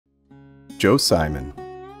Joe Simon,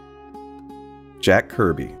 Jack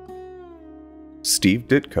Kirby, Steve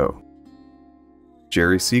Ditko,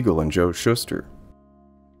 Jerry Siegel and Joe Shuster,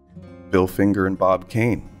 Bill Finger and Bob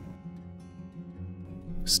Kane,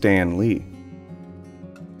 Stan Lee.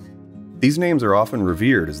 These names are often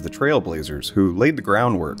revered as the trailblazers who laid the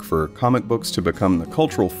groundwork for comic books to become the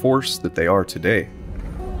cultural force that they are today.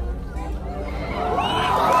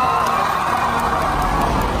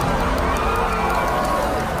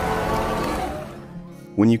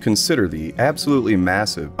 When you consider the absolutely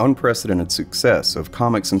massive, unprecedented success of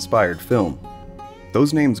comics-inspired film,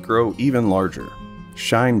 those names grow even larger,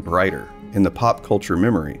 shine brighter in the pop culture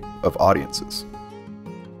memory of audiences.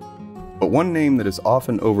 But one name that is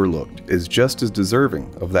often overlooked is just as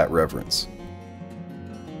deserving of that reverence.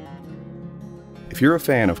 If you're a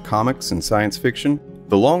fan of comics and science fiction,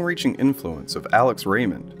 the long-reaching influence of Alex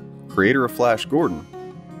Raymond, creator of Flash Gordon,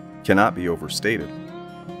 cannot be overstated.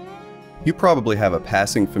 You probably have a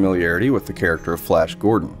passing familiarity with the character of Flash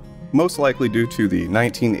Gordon, most likely due to the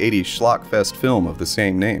 1980s schlockfest film of the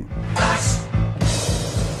same name.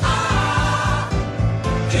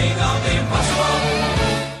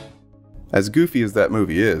 As goofy as that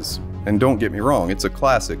movie is, and don't get me wrong, it's a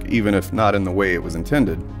classic even if not in the way it was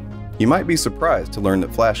intended, you might be surprised to learn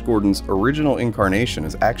that Flash Gordon's original incarnation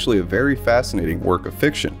is actually a very fascinating work of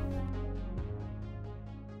fiction.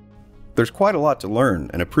 There's quite a lot to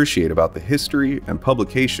learn and appreciate about the history and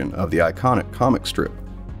publication of the iconic comic strip.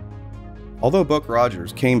 Although Buck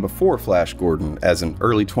Rogers came before Flash Gordon as an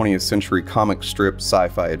early 20th century comic strip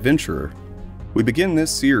sci-fi adventurer, we begin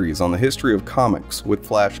this series on the history of comics with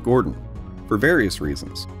Flash Gordon, for various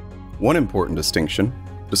reasons. One important distinction: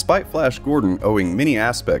 despite Flash Gordon owing many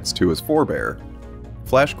aspects to his forebear,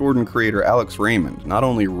 Flash Gordon creator Alex Raymond not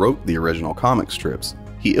only wrote the original comic strips,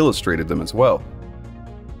 he illustrated them as well.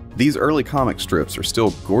 These early comic strips are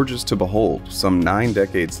still gorgeous to behold some 9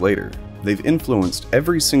 decades later. They've influenced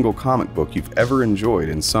every single comic book you've ever enjoyed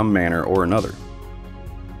in some manner or another.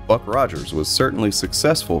 Buck Rogers was certainly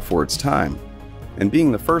successful for its time, and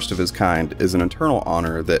being the first of his kind is an eternal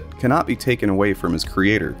honor that cannot be taken away from his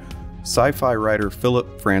creator, sci-fi writer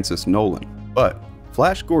Philip Francis Nolan. But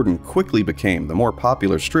Flash Gordon quickly became the more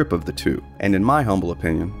popular strip of the two, and in my humble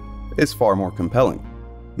opinion, is far more compelling.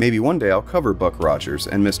 Maybe one day I'll cover Buck Rogers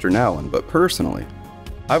and Mr. Nolan, but personally,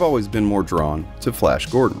 I've always been more drawn to Flash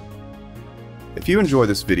Gordon. If you enjoy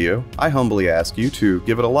this video, I humbly ask you to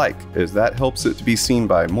give it a like, as that helps it to be seen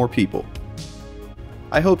by more people.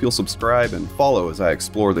 I hope you'll subscribe and follow as I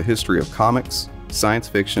explore the history of comics, science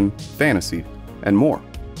fiction, fantasy, and more.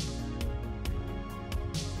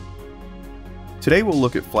 Today we'll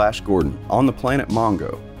look at Flash Gordon on the Planet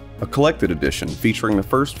Mongo, a collected edition featuring the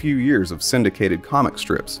first few years of syndicated comic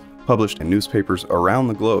strips published in newspapers around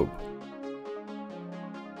the globe.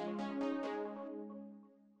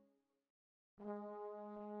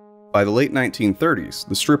 By the late 1930s,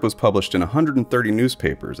 the strip was published in 130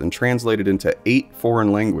 newspapers and translated into 8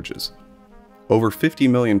 foreign languages. Over 50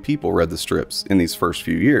 million people read the strips in these first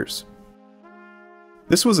few years.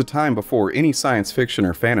 This was a time before any science fiction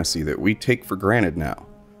or fantasy that we take for granted now.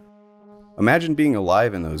 Imagine being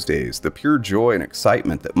alive in those days, the pure joy and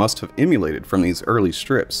excitement that must have emulated from these early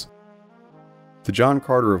strips. The John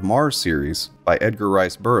Carter of Mars series by Edgar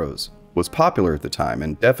Rice Burroughs was popular at the time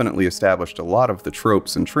and definitely established a lot of the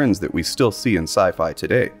tropes and trends that we still see in sci-fi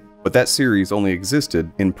today. But that series only existed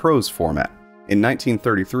in prose format. In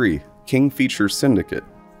 1933, King Features Syndicate,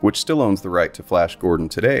 which still owns the right to Flash Gordon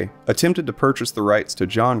today, attempted to purchase the rights to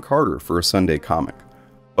John Carter for a Sunday comic.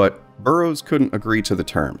 But Burroughs couldn't agree to the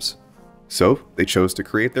terms. So they chose to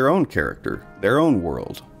create their own character, their own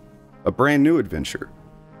world, a brand new adventure.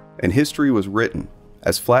 And history was written,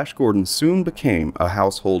 as Flash Gordon soon became a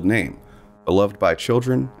household name, beloved by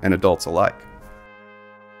children and adults alike.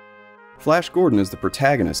 Flash Gordon is the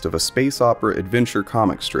protagonist of a space opera adventure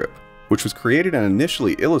comic strip, which was created and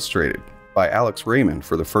initially illustrated by Alex Raymond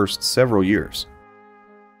for the first several years.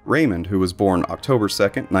 Raymond, who was born October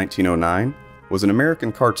 2nd, 1909, was an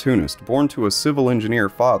American cartoonist born to a civil engineer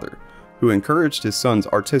father who encouraged his son's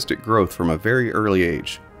artistic growth from a very early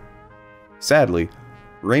age. Sadly,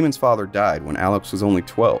 Raymond's father died when Alex was only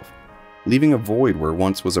 12, leaving a void where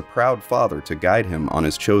once was a proud father to guide him on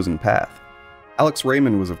his chosen path. Alex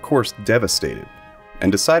Raymond was of course devastated,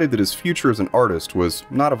 and decided that his future as an artist was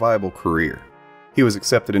not a viable career. He was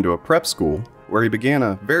accepted into a prep school where he began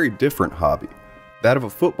a very different hobby, that of a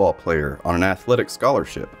football player on an athletic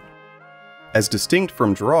scholarship. As distinct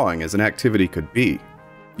from drawing as an activity could be,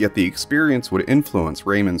 yet the experience would influence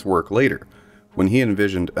Raymond's work later, when he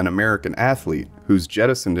envisioned an American athlete who's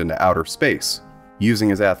jettisoned into outer space, using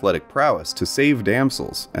his athletic prowess to save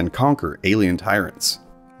damsels and conquer alien tyrants.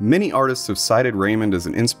 Many artists have cited Raymond as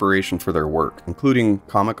an inspiration for their work, including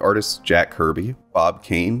comic artists Jack Kirby, Bob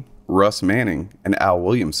Kane, Russ Manning, and Al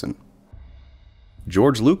Williamson.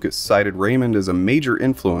 George Lucas cited Raymond as a major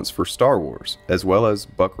influence for Star Wars, as well as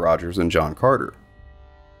Buck Rogers and John Carter.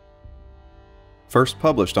 First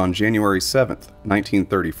published on January 7,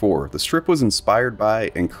 1934, the strip was inspired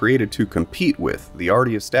by and created to compete with the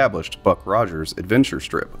already established Buck Rogers adventure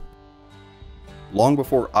strip. Long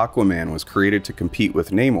before Aquaman was created to compete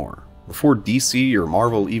with Namor, before DC or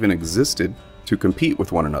Marvel even existed to compete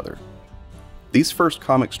with one another. These first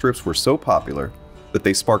comic strips were so popular that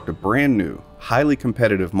they sparked a brand new, highly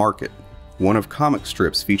competitive market, one of comic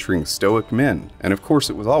strips featuring stoic men, and of course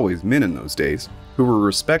it was always men in those days, who were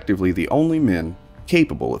respectively the only men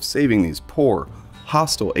capable of saving these poor,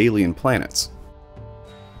 hostile alien planets.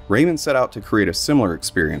 Raymond set out to create a similar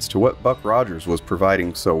experience to what Buck Rogers was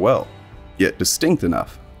providing so well, yet distinct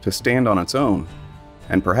enough to stand on its own,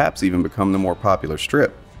 and perhaps even become the more popular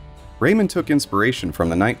strip. Raymond took inspiration from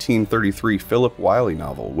the 1933 Philip Wiley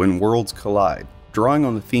novel When Worlds Collide, drawing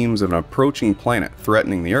on the themes of an approaching planet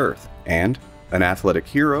threatening the Earth, and an athletic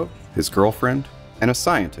hero, his girlfriend, and a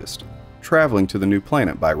scientist traveling to the new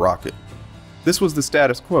planet by rocket. This was the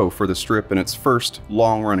status quo for the strip in its first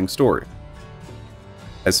long-running story.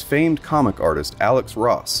 As famed comic artist Alex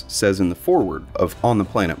Ross says in the foreword of On the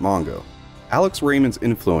Planet Mongo, Alex Raymond's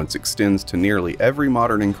influence extends to nearly every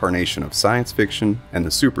modern incarnation of science fiction and the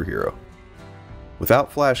superhero.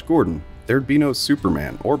 Without Flash Gordon, there'd be no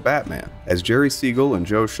Superman or Batman, as Jerry Siegel and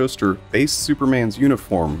Joe Shuster based Superman's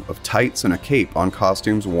uniform of tights and a cape on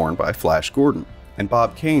costumes worn by Flash Gordon, and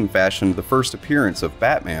Bob Kane fashioned the first appearance of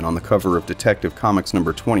Batman on the cover of Detective Comics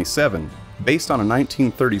number 27, based on a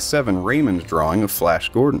 1937 Raymond drawing of Flash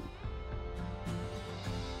Gordon.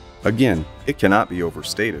 Again, it cannot be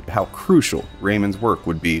overstated how crucial Raymond's work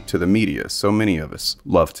would be to the media so many of us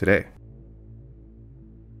love today.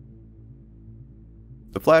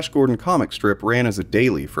 The Flash Gordon comic strip ran as a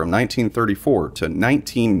daily from 1934 to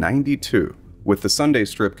 1992, with the Sunday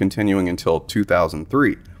strip continuing until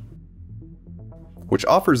 2003, which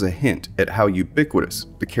offers a hint at how ubiquitous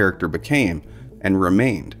the character became and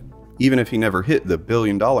remained, even if he never hit the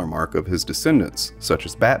billion-dollar mark of his descendants, such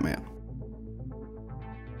as Batman.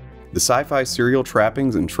 The sci-fi serial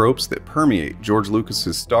trappings and tropes that permeate George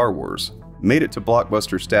Lucas's Star Wars made it to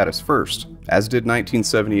blockbuster status first, as did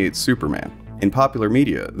 1978's Superman. In popular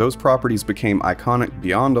media, those properties became iconic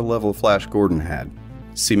beyond a level Flash Gordon had,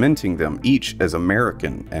 cementing them each as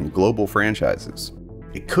American and global franchises.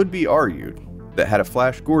 It could be argued that had a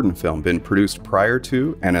Flash Gordon film been produced prior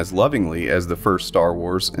to and as lovingly as the first Star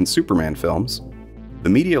Wars and Superman films, the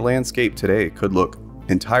media landscape today could look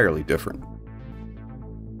entirely different.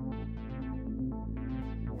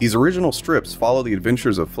 These original strips follow the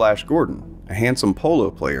adventures of Flash Gordon, a handsome polo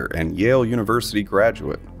player and Yale University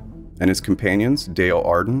graduate, and his companions Dale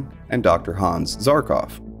Arden and Dr. Hans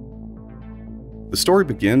Zarkov. The story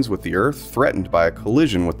begins with the Earth threatened by a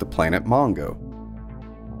collision with the planet Mongo.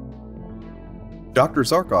 Dr.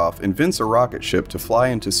 Zarkov invents a rocket ship to fly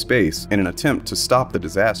into space in an attempt to stop the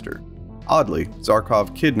disaster. Oddly,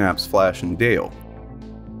 Zarkov kidnaps Flash and Dale.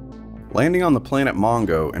 Landing on the planet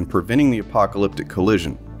Mongo and preventing the apocalyptic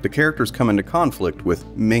collision, the characters come into conflict with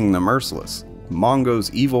Ming the Merciless,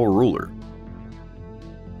 Mongo's evil ruler.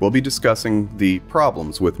 We'll be discussing the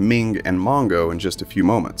problems with Ming and Mongo in just a few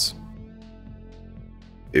moments.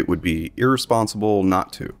 It would be irresponsible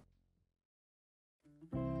not to.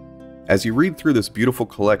 As you read through this beautiful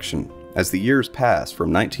collection, as the years pass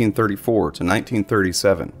from 1934 to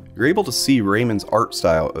 1937, you're able to see Raymond's art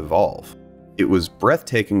style evolve. It was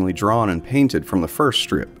breathtakingly drawn and painted from the first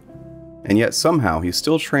strip, and yet somehow he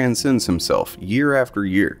still transcends himself year after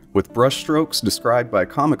year, with brushstrokes described by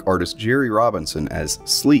comic artist Jerry Robinson as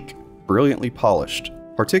sleek, brilliantly polished,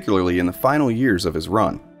 particularly in the final years of his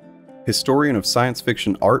run. Historian of science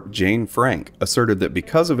fiction art Jane Frank asserted that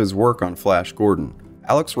because of his work on Flash Gordon,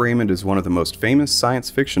 Alex Raymond is one of the most famous science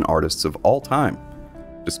fiction artists of all time,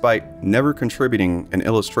 despite never contributing an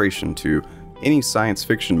illustration to any science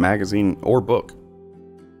fiction magazine or book.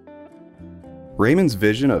 Raymond's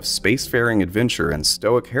vision of spacefaring adventure and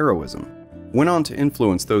stoic heroism went on to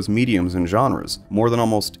influence those mediums and genres more than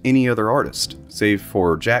almost any other artist, save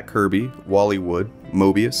for Jack Kirby, Wally Wood,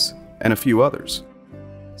 Moebius, and a few others.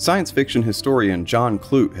 Science fiction historian John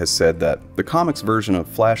Clute has said that the comics version of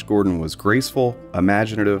Flash Gordon was graceful,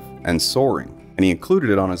 imaginative, and soaring, and he included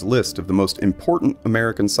it on his list of the most important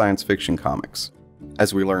American science fiction comics.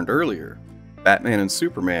 As we learned earlier, Batman and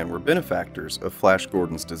Superman were benefactors of Flash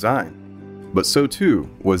Gordon's design. But so too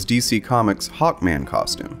was DC Comics' Hawkman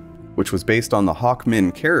costume, which was based on the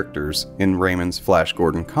Hawkmen characters in Raymond's Flash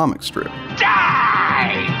Gordon comic strip.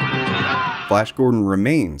 Die! Flash Gordon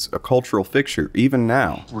remains a cultural fixture even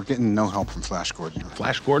now. We're getting no help from Flash Gordon.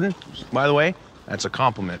 Flash Gordon? By the way, that's a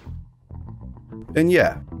compliment. And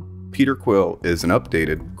yeah, Peter Quill is an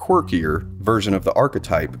updated, quirkier version of the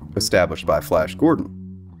archetype established by Flash Gordon.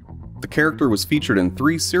 The character was featured in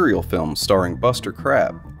 3 serial films starring Buster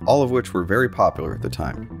Crabbe, all of which were very popular at the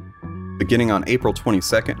time. Beginning on April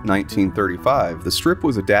 22, 1935, the strip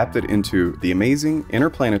was adapted into The Amazing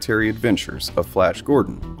Interplanetary Adventures of Flash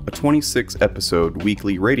Gordon, a 26-episode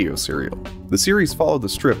weekly radio serial. The series followed the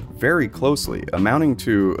strip very closely, amounting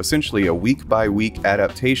to essentially a week-by-week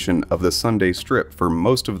adaptation of the Sunday strip for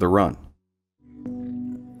most of the run.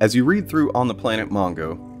 As you read through On the Planet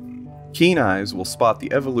Mongo, keen eyes will spot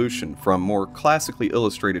the evolution from more classically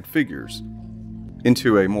illustrated figures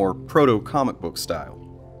into a more proto-comic book style.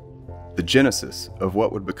 The genesis of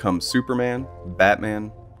what would become Superman,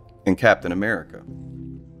 Batman, and Captain America.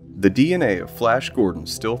 The DNA of Flash Gordon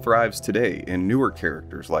still thrives today in newer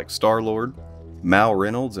characters like Star-Lord, Mal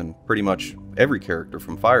Reynolds, and pretty much every character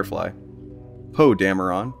from Firefly, Poe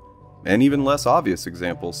Dameron, and even less obvious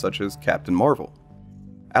examples such as Captain Marvel.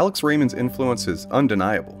 Alex Raymond's influence is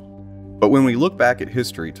undeniable, but when we look back at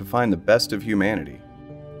history to find the best of humanity,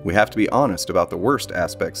 we have to be honest about the worst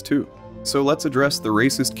aspects too. So let's address the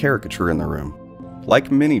racist caricature in the room.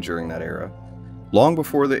 Like many during that era, long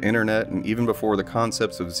before the internet and even before the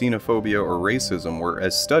concepts of xenophobia or racism were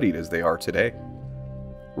as studied as they are today,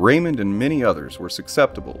 Raymond and many others were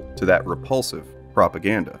susceptible to that repulsive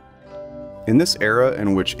propaganda. In this era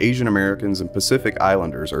in which Asian Americans and Pacific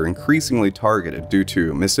Islanders are increasingly targeted due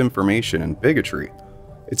to misinformation and bigotry,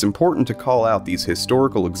 it's important to call out these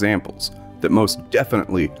historical examples that most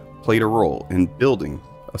definitely played a role in building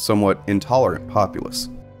a somewhat intolerant populace.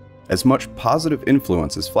 As much positive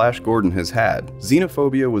influence as Flash Gordon has had,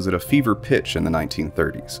 xenophobia was at a fever pitch in the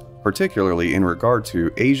 1930s, particularly in regard to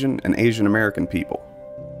Asian and Asian American people.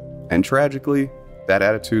 And tragically, that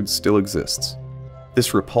attitude still exists.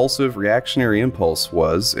 This repulsive reactionary impulse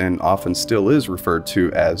was, and often still is, referred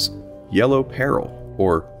to as yellow peril,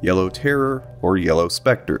 or yellow terror, or yellow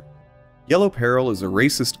specter. Yellow peril is a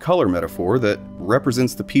racist color metaphor that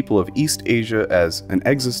represents the people of East Asia as an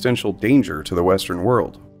existential danger to the Western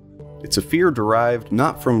world. It's a fear derived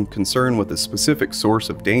not from concern with a specific source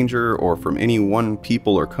of danger or from any one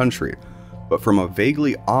people or country, but from a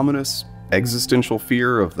vaguely ominous, existential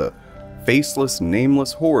fear of the faceless,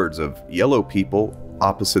 nameless hordes of yellow people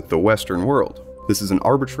opposite the Western world. This is an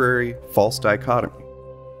arbitrary, false dichotomy.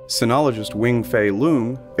 Sinologist Wing-Fei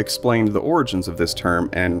Leung explained the origins of this term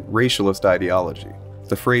and racialist ideology.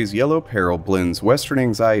 The phrase yellow peril blends Western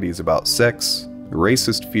anxieties about sex,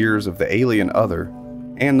 racist fears of the alien other,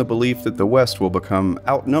 and the belief that the West will become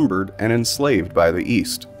outnumbered and enslaved by the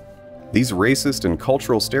East. These racist and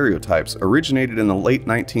cultural stereotypes originated in the late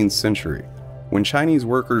 19th century, when Chinese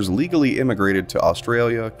workers legally immigrated to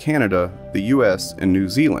Australia, Canada, the US, and New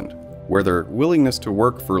Zealand, where their willingness to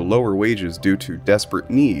work for lower wages due to desperate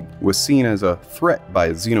need was seen as a threat by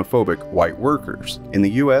xenophobic white workers. In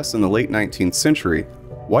the US in the late 19th century,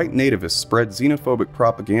 white nativists spread xenophobic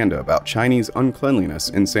propaganda about Chinese uncleanliness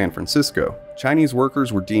in San Francisco. Chinese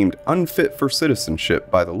workers were deemed unfit for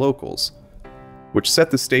citizenship by the locals, which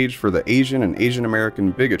set the stage for the Asian and Asian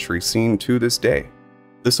American bigotry seen to this day.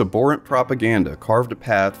 This abhorrent propaganda carved a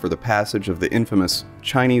path for the passage of the infamous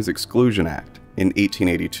Chinese Exclusion Act in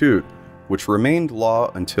 1882, which remained law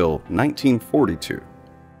until 1942,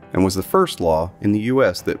 and was the first law in the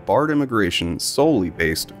US that barred immigration solely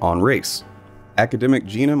based on race. Academic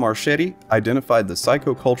Gina Marchetti identified the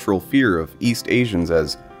psychocultural fear of East Asians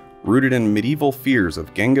as rooted in medieval fears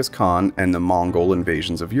of Genghis Khan and the Mongol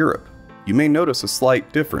invasions of Europe. You may notice a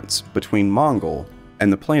slight difference between Mongol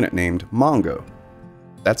and the planet named Mongo.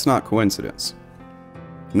 That's not coincidence.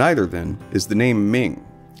 Neither, then, is the name Ming,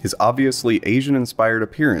 his obviously Asian-inspired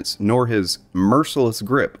appearance, nor his merciless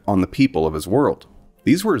grip on the people of his world.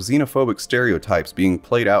 These were xenophobic stereotypes being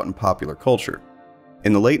played out in popular culture.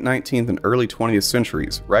 In the late 19th and early 20th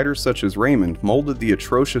centuries, writers such as Raymond molded the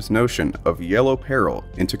atrocious notion of yellow peril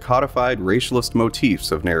into codified racialist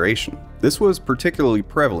motifs of narration. This was particularly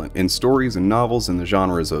prevalent in stories and novels in the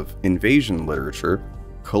genres of invasion literature,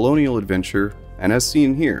 colonial adventure, and as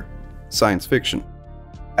seen here, science fiction.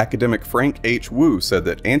 Academic Frank H. Wu said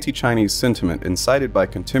that anti-Chinese sentiment incited by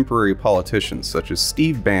contemporary politicians such as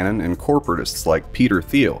Steve Bannon and corporatists like Peter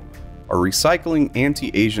Thiel are recycling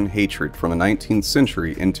anti-Asian hatred from the 19th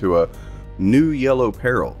century into a new yellow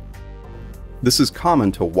peril. This is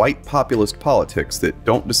common to white populist politics that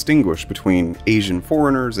don't distinguish between Asian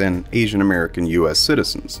foreigners and Asian American US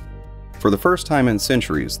citizens. For the first time in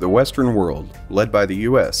centuries, the Western world, led by the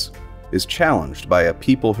US, is challenged by a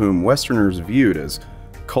people whom Westerners viewed as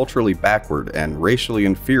culturally backward and racially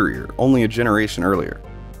inferior only a generation earlier.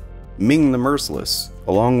 Ming the Merciless,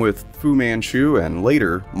 along with Fu Manchu and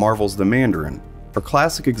later Marvel's The Mandarin, are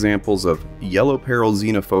classic examples of yellow peril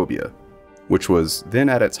xenophobia, which was then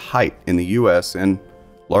at its height in the US and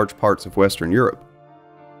large parts of Western Europe.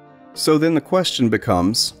 So then the question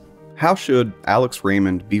becomes, how should Alex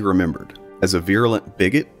Raymond be remembered? As a virulent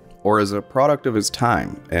bigot, or as a product of his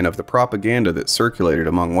time and of the propaganda that circulated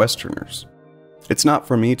among Westerners? It's not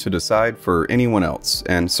for me to decide for anyone else,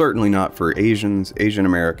 and certainly not for Asians, Asian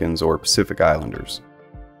Americans, or Pacific Islanders.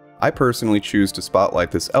 I personally choose to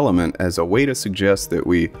spotlight this element as a way to suggest that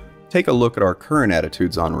we take a look at our current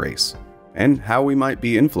attitudes on race, and how we might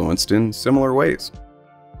be influenced in similar ways.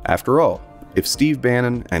 After all, if Steve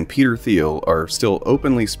Bannon and Peter Thiel are still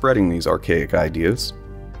openly spreading these archaic ideas,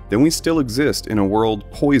 then we still exist in a world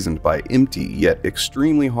poisoned by empty yet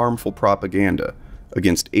extremely harmful propaganda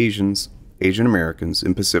against Asians, Asian Americans,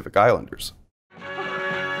 and Pacific Islanders.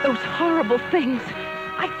 Those horrible things.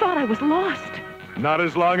 I thought I was lost. Not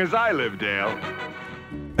as long as I live, Dale.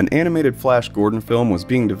 An animated Flash Gordon film was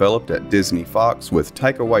being developed at Disney Fox with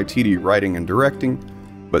Taika Waititi writing and directing,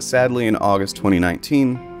 but sadly in August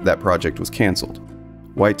 2019, that project was canceled.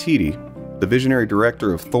 Waititi, the visionary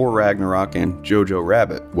director of Thor Ragnarok and Jojo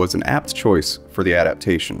Rabbit, was an apt choice for the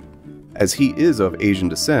adaptation, as he is of Asian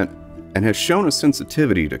descent and has shown a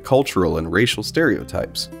sensitivity to cultural and racial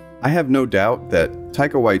stereotypes. I have no doubt that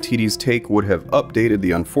Taika Waititi's take would have updated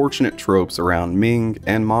the unfortunate tropes around Ming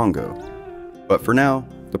and Mongo, but for now,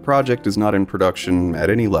 the project is not in production at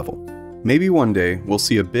any level. Maybe one day we'll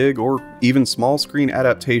see a big or even small screen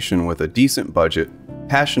adaptation with a decent budget,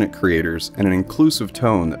 passionate creators, and an inclusive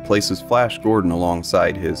tone that places Flash Gordon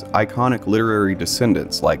alongside his iconic literary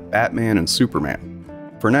descendants like Batman and Superman.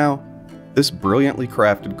 For now, this brilliantly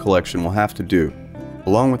crafted collection will have to do,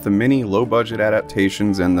 along with the many low-budget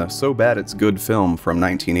adaptations and the So Bad It's Good film from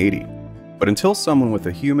 1980. But until someone with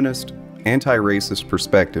a humanist, anti-racist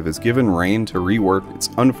perspective is given rein to rework its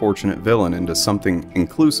unfortunate villain into something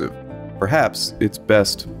inclusive, perhaps it's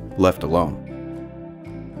best left alone.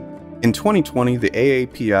 In 2020, the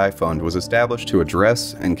AAPI Fund was established to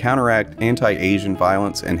address and counteract anti-Asian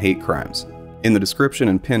violence and hate crimes. In the description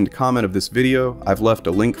and pinned comment of this video, I've left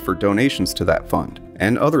a link for donations to that fund,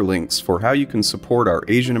 and other links for how you can support our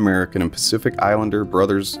Asian American and Pacific Islander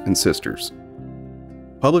brothers and sisters.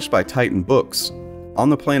 Published by Titan Books, On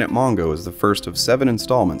the Planet Mongo is the first of 7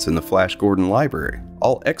 installments in the Flash Gordon library,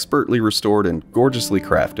 all expertly restored and gorgeously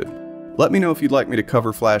crafted. Let me know if you'd like me to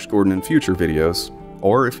cover Flash Gordon in future videos,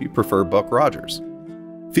 or if you prefer Buck Rogers.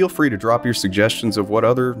 Feel free to drop your suggestions of what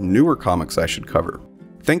other, newer comics I should cover.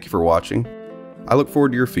 Thank you for watching. I look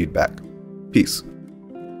forward to your feedback. Peace.